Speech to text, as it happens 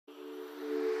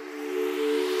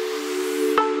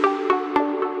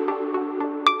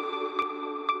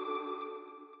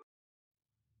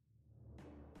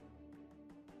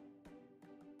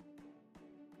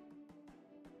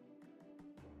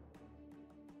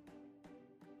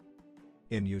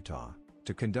In Utah,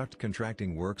 to conduct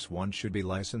contracting works one should be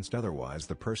licensed, otherwise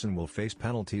the person will face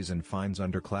penalties and fines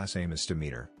under Class A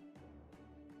misdemeanor.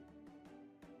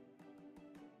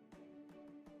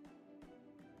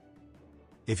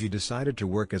 If you decided to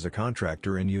work as a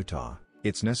contractor in Utah,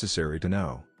 it's necessary to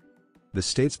know the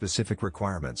state-specific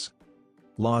requirements,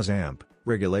 laws and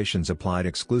regulations applied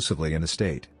exclusively in the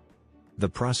state, the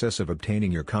process of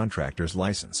obtaining your contractor's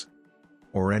license,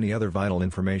 or any other vital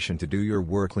information to do your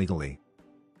work legally.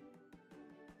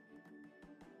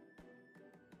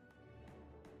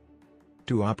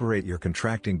 To operate your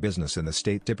contracting business in the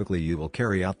state, typically you will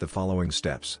carry out the following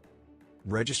steps.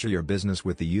 Register your business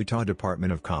with the Utah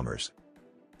Department of Commerce.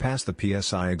 Pass the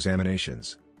PSI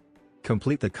examinations.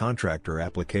 Complete the contractor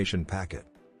application packet.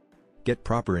 Get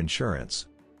proper insurance.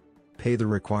 Pay the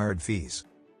required fees.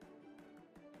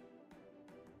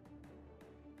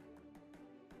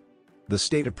 The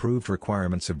state-approved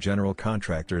requirements of general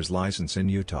contractor's license in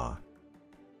Utah.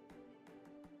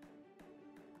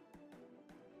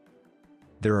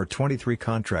 There are 23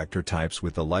 contractor types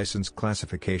with the license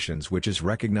classifications which is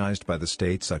recognized by the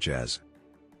state, such as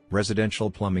residential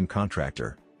plumbing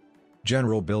contractor,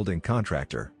 general building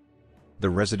contractor, the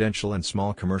residential and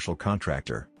small commercial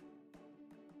contractor,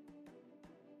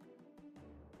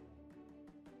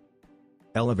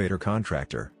 elevator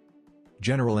contractor,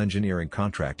 general engineering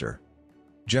contractor,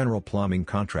 general plumbing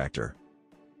contractor.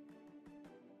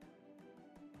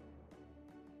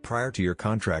 Prior to your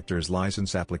contractor's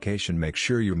license application, make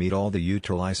sure you meet all the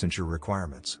Utah licensure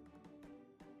requirements.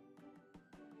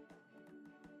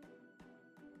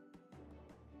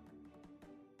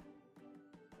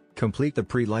 Complete the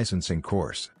pre-licensing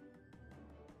course.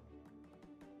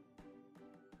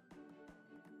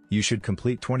 You should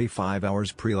complete 25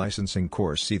 hours pre-licensing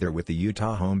course either with the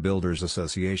Utah Home Builders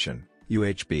Association,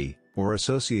 UHB, or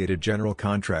Associated General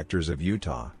Contractors of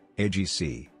Utah,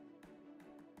 AGC.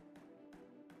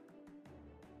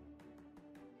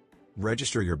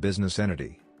 Register your business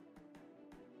entity.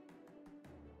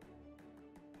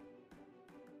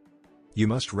 You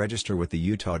must register with the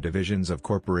Utah Divisions of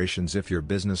Corporations if your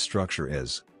business structure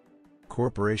is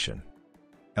corporation,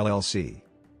 LLC,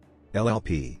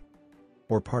 LLP,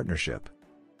 or partnership.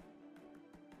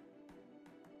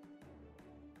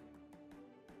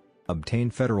 Obtain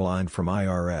federal IN from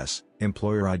IRS,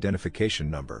 employer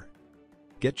identification number.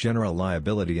 Get general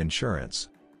liability insurance.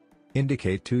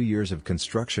 Indicate 2 years of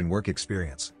construction work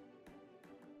experience.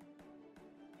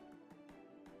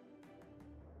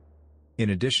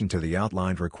 In addition to the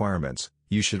outlined requirements,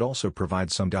 you should also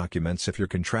provide some documents if your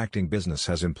contracting business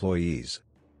has employees.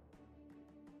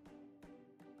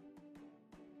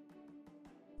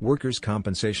 Workers'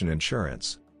 compensation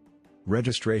insurance.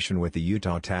 Registration with the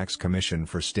Utah Tax Commission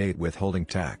for state withholding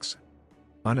tax.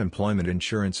 Unemployment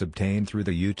insurance obtained through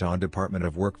the Utah Department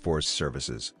of Workforce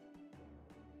Services.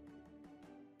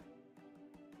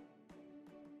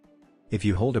 If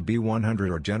you hold a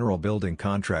B100 or general building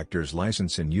contractor's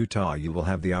license in Utah, you will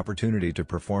have the opportunity to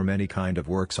perform any kind of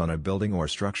works on a building or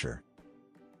structure.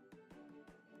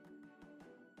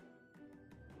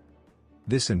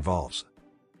 This involves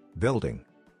building,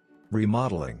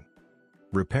 remodeling,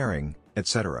 repairing,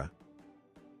 etc.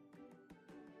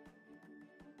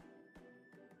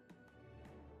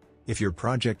 If your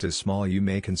project is small, you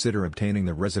may consider obtaining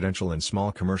the residential and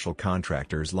small commercial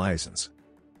contractor's license.